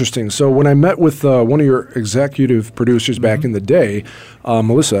was interesting. So when I met with one of your executive producers back in the day,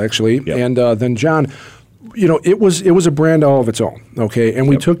 Melissa actually, and then John, it was a brand all of its own. Okay, and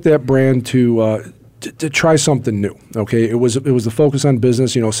we took that brand to try something new. Okay, it was the focus on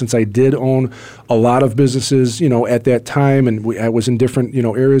business. Since I did own a lot of businesses, at that time, and I was in different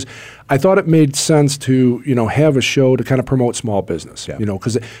areas, I thought it made sense to have a show to kind of promote small business.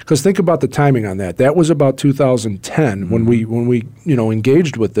 Because think about the timing on that. That was about 2010 when we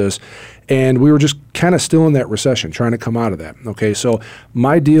engaged with this. And we were just kind of still in that recession, trying to come out of that. Okay, so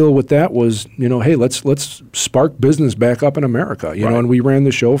my deal with that was, hey, let's spark business back up in America. And we ran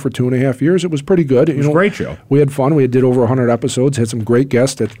the show for 2.5 years. It was pretty good. It was a great show. We had fun. We did over 100 episodes. Had some great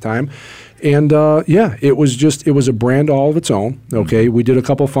guests at the time. And it was a brand all of its own. Okay, we did a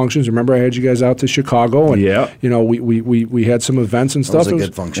couple functions. Remember, I had you guys out to Chicago, and we had some events and stuff. It was a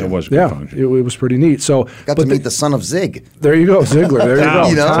good function. It was a good function. It was pretty neat. So got to meet the son of Zig. There you go, Ziegler. There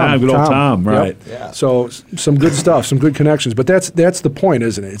you go. Tom, good old Tom, right? Yep. Yeah. So some good stuff, some good connections. But that's the point,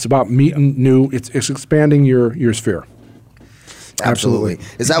 isn't it? It's about meeting new. It's expanding your sphere. Absolutely.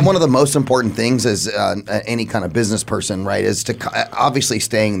 Is that one of the most important things as any kind of business person, right, is to obviously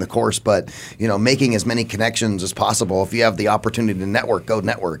staying the course, but, making as many connections as possible. If you have the opportunity to network, go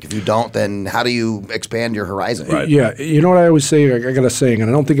network. If you don't, then how do you expand your horizon? Right. Yeah. You know what I always say? I got a saying, and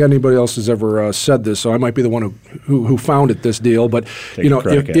I don't think anybody else has ever said this, so I might be the one who founded this deal. But,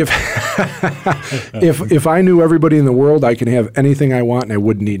 if I knew everybody in the world, I can have anything I want and I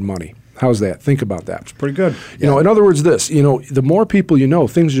wouldn't need money. How's that? Think about that. It's pretty good. In other words, the more people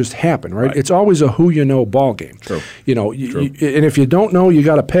things just happen, right? It's always a who you know ball game. True. And if you don't know, you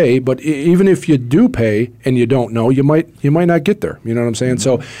got to pay. But even if you do pay and you don't know, you might not get there. You know what I'm saying?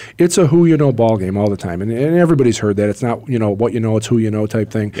 So it's a who you know ball game all the time, and everybody's heard that. It's not what you know, it's who you know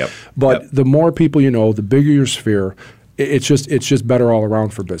type thing. Yep. But the more people the bigger your sphere. It's just better all around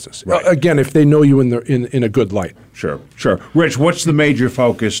for business. Right. Again, if they know you in a good light. Sure. Rich, what's the major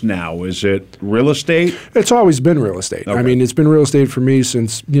focus now? Is it real estate? It's always been real estate. Okay. I mean, it's been real estate for me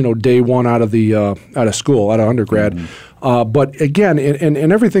since day one out of school, out of undergrad. But again,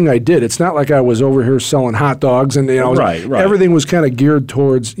 in everything I did, it's not like I was over here selling hot dogs, and right. Everything was kind of geared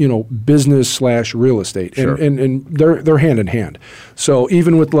towards business/real estate, sure. and they're hand in hand. So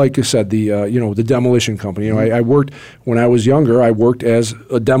even with, like you said, the demolition company, I worked when I was younger. I worked as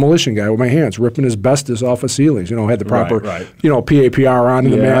a demolition guy with my hands, ripping asbestos off of ceilings. Had the proper PAPR on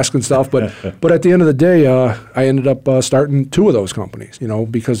and the mask and stuff. But at the end of the day, I ended up starting 2 of those companies.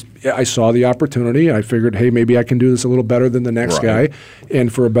 Because I saw the opportunity, and I figured, hey, maybe I can do this a little better than the next guy,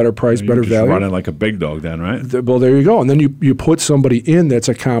 and for a better price, better value. Running like a big dog, then, right? Well, there you go. And then you put somebody in that's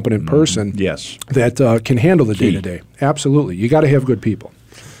a competent person. Yes. That can handle the day-to-day. Absolutely. You got to have good people.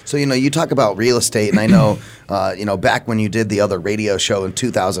 So, you talk about real estate, and I know, back when you did the other radio show in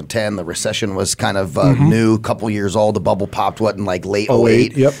 2010, the recession was kind of new, couple years old. The bubble popped, in like late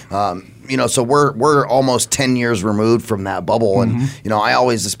 08? Yep. So we're almost 10 years removed from that bubble. And, I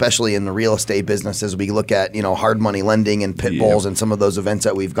always, especially in the real estate business, as we look at, hard money lending and pit bulls and some of those events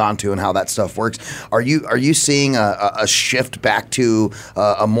that we've gone to and how that stuff works. Are you seeing a shift back to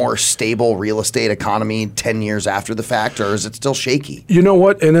a more stable real estate economy 10 years after the fact, or is it still shaky? You know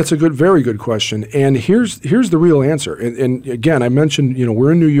what? And that's a very good question. And here's the real answer. And again, I mentioned,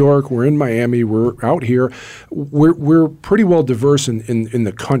 we're in New York, we're in Miami, we're out here. We're pretty well diverse in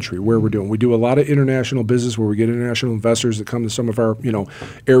the country where we're doing. We do a lot of international business where we get international investors that come to some of our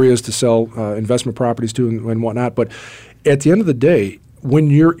areas to sell investment properties to and whatnot. But at the end of the day,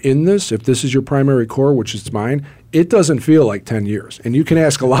 when you're in this, if this is your primary core, which is mine, it doesn't feel like 10 years. And you can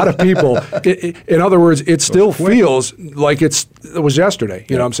ask a lot of people. In other words, it still feels like it was yesterday.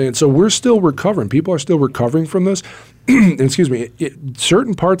 You know what I'm saying? So we're still recovering. People are still recovering from this. Excuse me.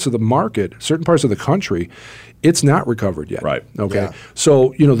 Certain parts of the market, certain parts of the country, it's not recovered yet. Right. Okay. Yeah.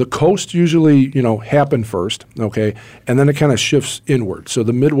 So, the coast usually, happen first, okay, and then it kind of shifts inward. So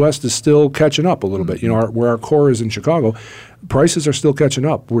the Midwest is still catching up a little bit. Where our core is in Chicago, prices are still catching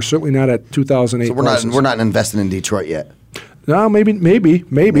up. We're certainly not at 2008 So we're not investing in Detroit yet. No, maybe.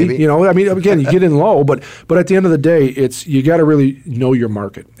 Again, you get in low, but at the end of the day, you got to really know your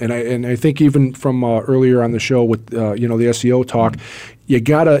market. And I think even from earlier on the show with the SEO talk, you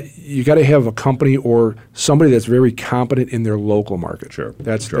gotta have a company or somebody that's very competent in their local market. Sure,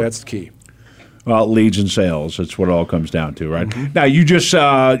 that's the key. Well, leads and sales. That's what it all comes down to, right? Mm-hmm. Now, you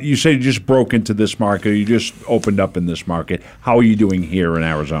said you just broke into this market. You just opened up in this market. How are you doing here in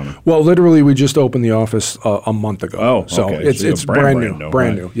Arizona? Well, literally, we just opened the office a month ago. Oh, so okay. it's brand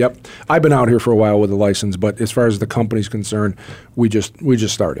new. Yep. I've been out here for a while with a license, but as far as the company's concerned, we just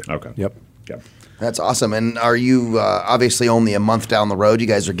started. Okay. Yep. That's awesome. And are you obviously only a month down the road? You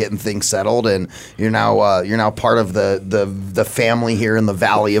guys are getting things settled, and you're now part of the family here in the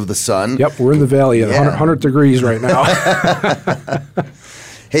Valley of the Sun. Yep, we're in the Valley at 100 degrees right now.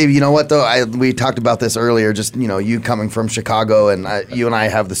 Hey, you know what though? We talked about this earlier. Just you coming from Chicago, and you and I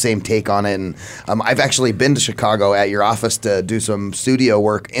have the same take on it. And I've actually been to Chicago at your office to do some studio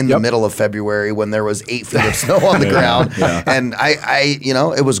work in the middle of February when there was 8 feet of snow on the ground. Yeah. And I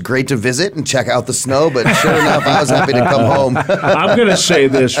it was great to visit and check out the snow. But sure enough, I was happy to come home. I'm going to say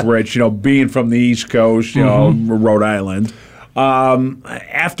this, Rich. Being from the East Coast, Rhode Island,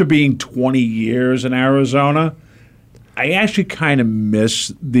 after being 20 years in Arizona, I actually kind of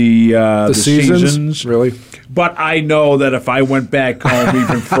miss the seasons. Really? But I know that if I went back home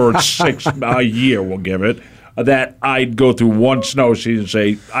even for a year, we'll give it, that I'd go through one snow season and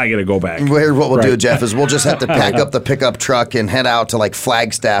say, I got to go back. What we'll do, Jeff, is we'll just have to pack up the pickup truck and head out to like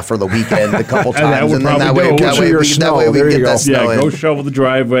Flagstaff for the weekend a couple times. And then that way we can get that snow in. Go shovel the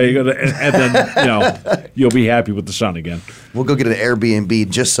driveway, and then you'll be happy with the sun again. We'll go get an Airbnb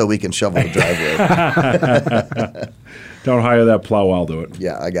just so we can shovel the driveway. Don't hire that plow, I'll do it.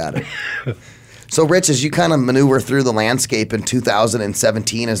 Yeah, I got it. So, Rich, as you kind of maneuver through the landscape in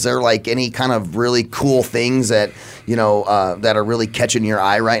 2017, is there like any kind of really cool things that that are really catching your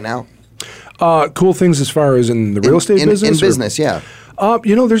eye right now? Cool things as far as in the real estate business? In business, yeah.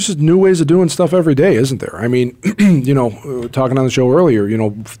 There's just new ways of doing stuff every day, isn't there? I mean, talking on the show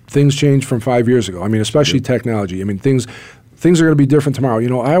earlier, things changed from 5 years ago. I mean, especially technology. I mean, things are going to be different tomorrow.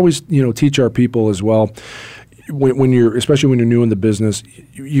 I always, teach our people as well. Especially when you're new in the business,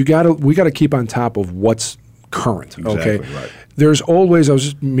 we got to keep on top of what's current. Exactly, okay, right. There's always. I was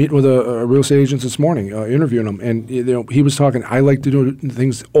just meeting with a real estate agent this morning, interviewing him, and he was talking. I like to do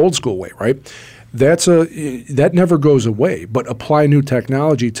things old school way, right? That never goes away, but apply new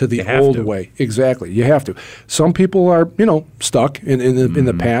technology to the old way. Exactly, you have to. Some people are, stuck in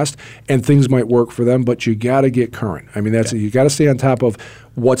the past, and things might work for them, but you got to get current. I mean, you got to stay on top of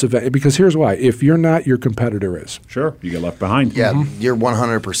what's because here's why: if you're not, your competitor is. Sure, you get left behind. Yeah, you're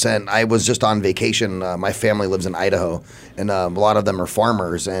 100%. I was just on vacation. My family lives in Idaho, and a lot of them are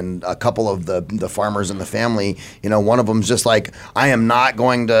farmers. And a couple of the farmers in the family, one of them's just like, I am not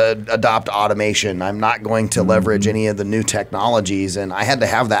going to adopt automation. I'm not going to leverage any of the new technologies. And I had to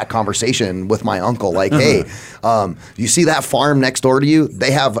have that conversation with my uncle. Like, hey, you see that farm next door to you?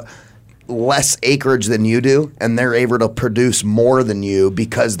 They have less acreage than you do, and they're able to produce more than you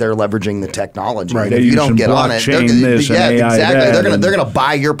because they're leveraging the technology. Right. If you don't get on it, exactly. They're going to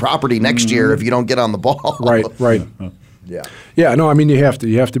buy your property next year if you don't get on the ball. Right. Yeah, no, I mean, you have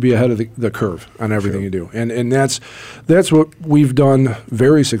to be ahead of the curve on everything you do. And that's what we've done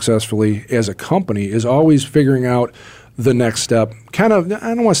very successfully as a company, is always figuring out the next step. Kind of,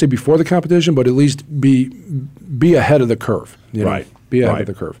 I don't want to say before the competition, but at least be ahead of the curve. You know? Be ahead of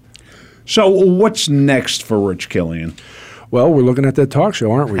the curve. So what's next for Rich Killian? Well, we're looking at that talk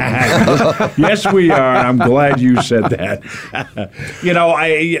show, aren't we? Yes, we are. And I'm glad you said that.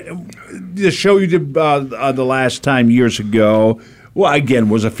 The show you did the last time years ago, well, again,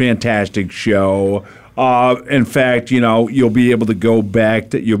 was a fantastic show. In fact, you'll be able to go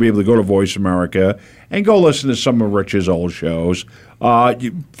back. You'll be able to go to Voice America and go listen to some of Rich's old shows.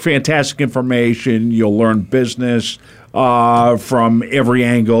 Fantastic information. You'll learn business from every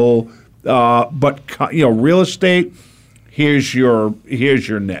angle. But real estate. Here's your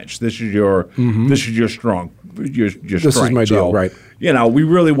niche. This is your strong. This is my deal, right? We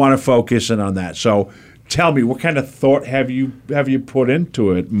really want to focus in on that. So, tell me, what kind of thought have you put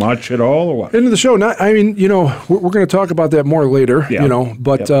into it? Much at all, or what? Into the show? Not. I mean, we're going to talk about that more later. Yeah.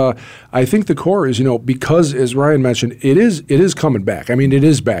 But I think the core is, because as Ryan mentioned, it is coming back. I mean, it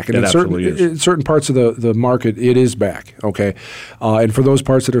is back, and in certain parts of the market, it is back. Okay, and for those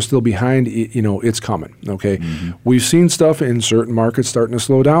parts that are still behind, it's coming. Okay, we've seen stuff in certain markets starting to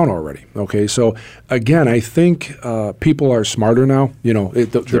slow down already. Okay, so again, I think people are smarter now.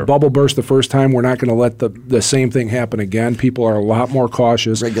 The bubble burst the first time. We're not going to let the same thing happen again. People are a lot more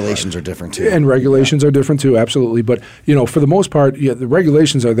cautious. Regulations are different too. And regulations are different too, absolutely. But, for the most part, the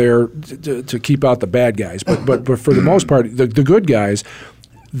regulations are there to keep out the bad guys. But for the most part, the good guys,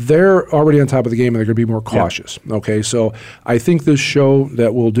 they're already on top of the game and they're going to be more cautious. Yeah. Okay, so I think this show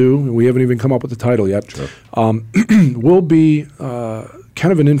that we'll do, and we haven't even come up with the title yet, will be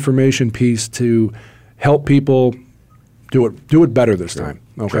kind of an information piece to help people do it better this time.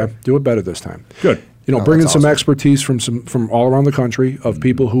 Okay, do it better this time. Good. Bringing some expertise from all around the country of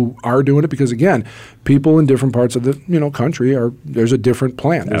people who are doing it, because again, people in different parts of the country there's a different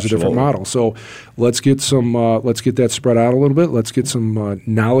plan, there's a different model. So let's get that spread out a little bit. Let's get some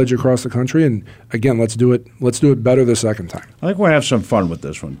knowledge across the country, and again, let's do it better the second time. I think we'll have some fun with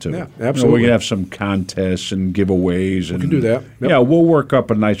this one too. Yeah, absolutely. We can have some contests and giveaways. We can do that. Yep. Yeah, we'll work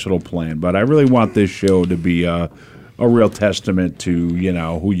up a nice little plan. But I really want this show to be a real testament to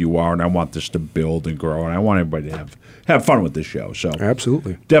who you are, and I want this to build and grow, and I want everybody to have fun with this show. So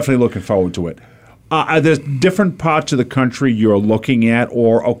absolutely, definitely looking forward to it. Are there different parts of the country you're looking at,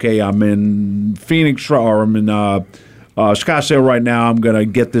 or I'm in Phoenix or I'm in Scottsdale right now, I'm going to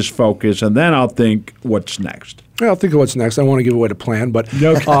get this focus, and then I'll think what's next. Yeah, I'll think of what's next. I don't want to give away the plan, but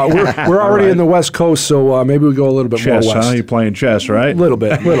we're already in the West Coast, so maybe we go a little bit chess, more west. Huh? You're playing chess, right? A little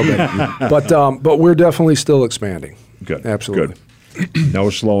bit. But we're definitely still expanding. Good. Absolutely. Good. No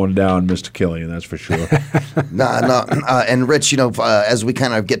slowing down, Mr. Killian, that's for sure. No. And Rich, as we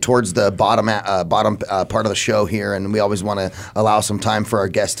kind of get towards the bottom part of the show here, and we always want to allow some time for our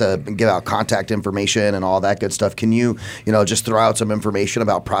guests to give out contact information and all that good stuff. Can you, just throw out some information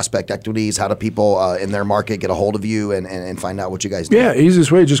about Prospect Equities? How do people in their market get a hold of you and find out what you guys do? Yeah,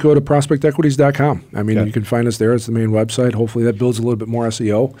 easiest way, just go to prospectequities.com. I mean, you can find us there. It's the main website. Hopefully that builds a little bit more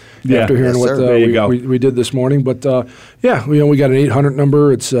SEO after hearing what we did this morning. But we got an 800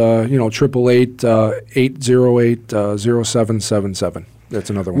 number. It's 888-808-0777. That's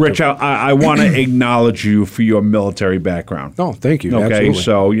another one. Rich, I want to acknowledge you for your military background. Oh, thank you. Okay, absolutely.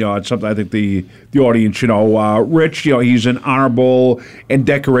 So it's something I think the audience should know. Rich, he's an honorable and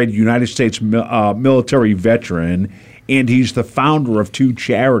decorated United States military veteran, and he's the founder of 2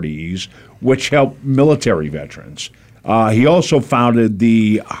 charities which help military veterans. He also founded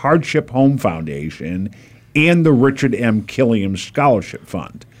the Hardship Home Foundation and the Richard M. Killian Scholarship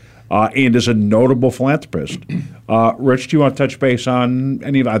Fund, and is a notable philanthropist. Rich, do you want to touch base on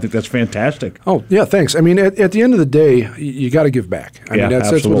any of that? I think that's fantastic. Oh, yeah, thanks. I mean, at the end of the day, you got to give back. I mean,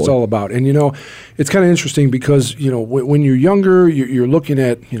 that's what it's all about. And, it's kind of interesting because, when you're younger, you're looking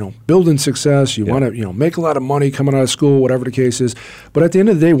at, building success. You want to, make a lot of money coming out of school, whatever the case is. But at the end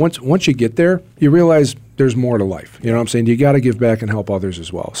of the day, once you get there, you realize there's more to life. You know what I'm saying? You got to give back and help others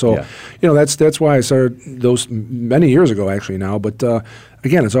as well. So, that's why I started those many years ago, actually now. But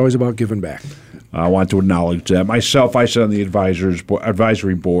again, it's always about giving back. I want to acknowledge that. Myself, I sit on the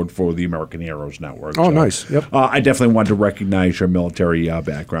advisory board for the American Heroes Network. Oh, nice. Yep. I definitely want to recognize your military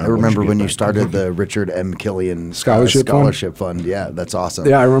background. I remember when you started the Richard M. Killian Scholarship Fund. Yeah, that's awesome.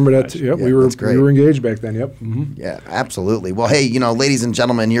 Yeah, I remember that. Yep, yeah, we were engaged back then. Yep. Mm-hmm. Yeah, absolutely. Well, hey, ladies and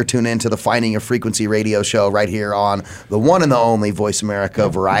gentlemen, you're tuned in to the Finding Your Frequency radio radio show right here on the one and the only Voice America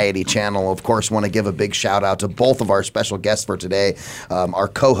Variety channel. Of course, want to give a big shout out to both of our special guests for today. Our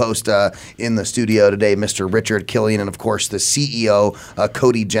co-host in the studio today, Mr. Richard Killian, and of course the CEO,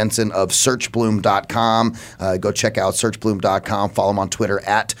 Cody Jensen of SearchBloom.com. Go check out SearchBloom.com. Follow him on Twitter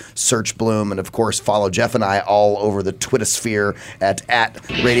at SearchBloom, and of course follow Jeff and I all over the Twittersphere at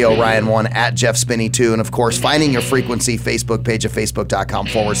Radio Ryan 1, at Jeff Spinney 2, and of course Finding Your Frequency Facebook page at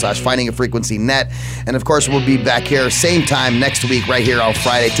Facebook.com/Finding Your Frequency Net. And of course we'll be back here same time next week right here on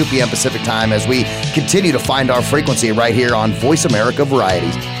Friday, 2 p.m. Pacific time, as we continue to find our frequency right here on Voice America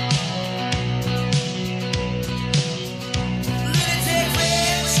Varieties.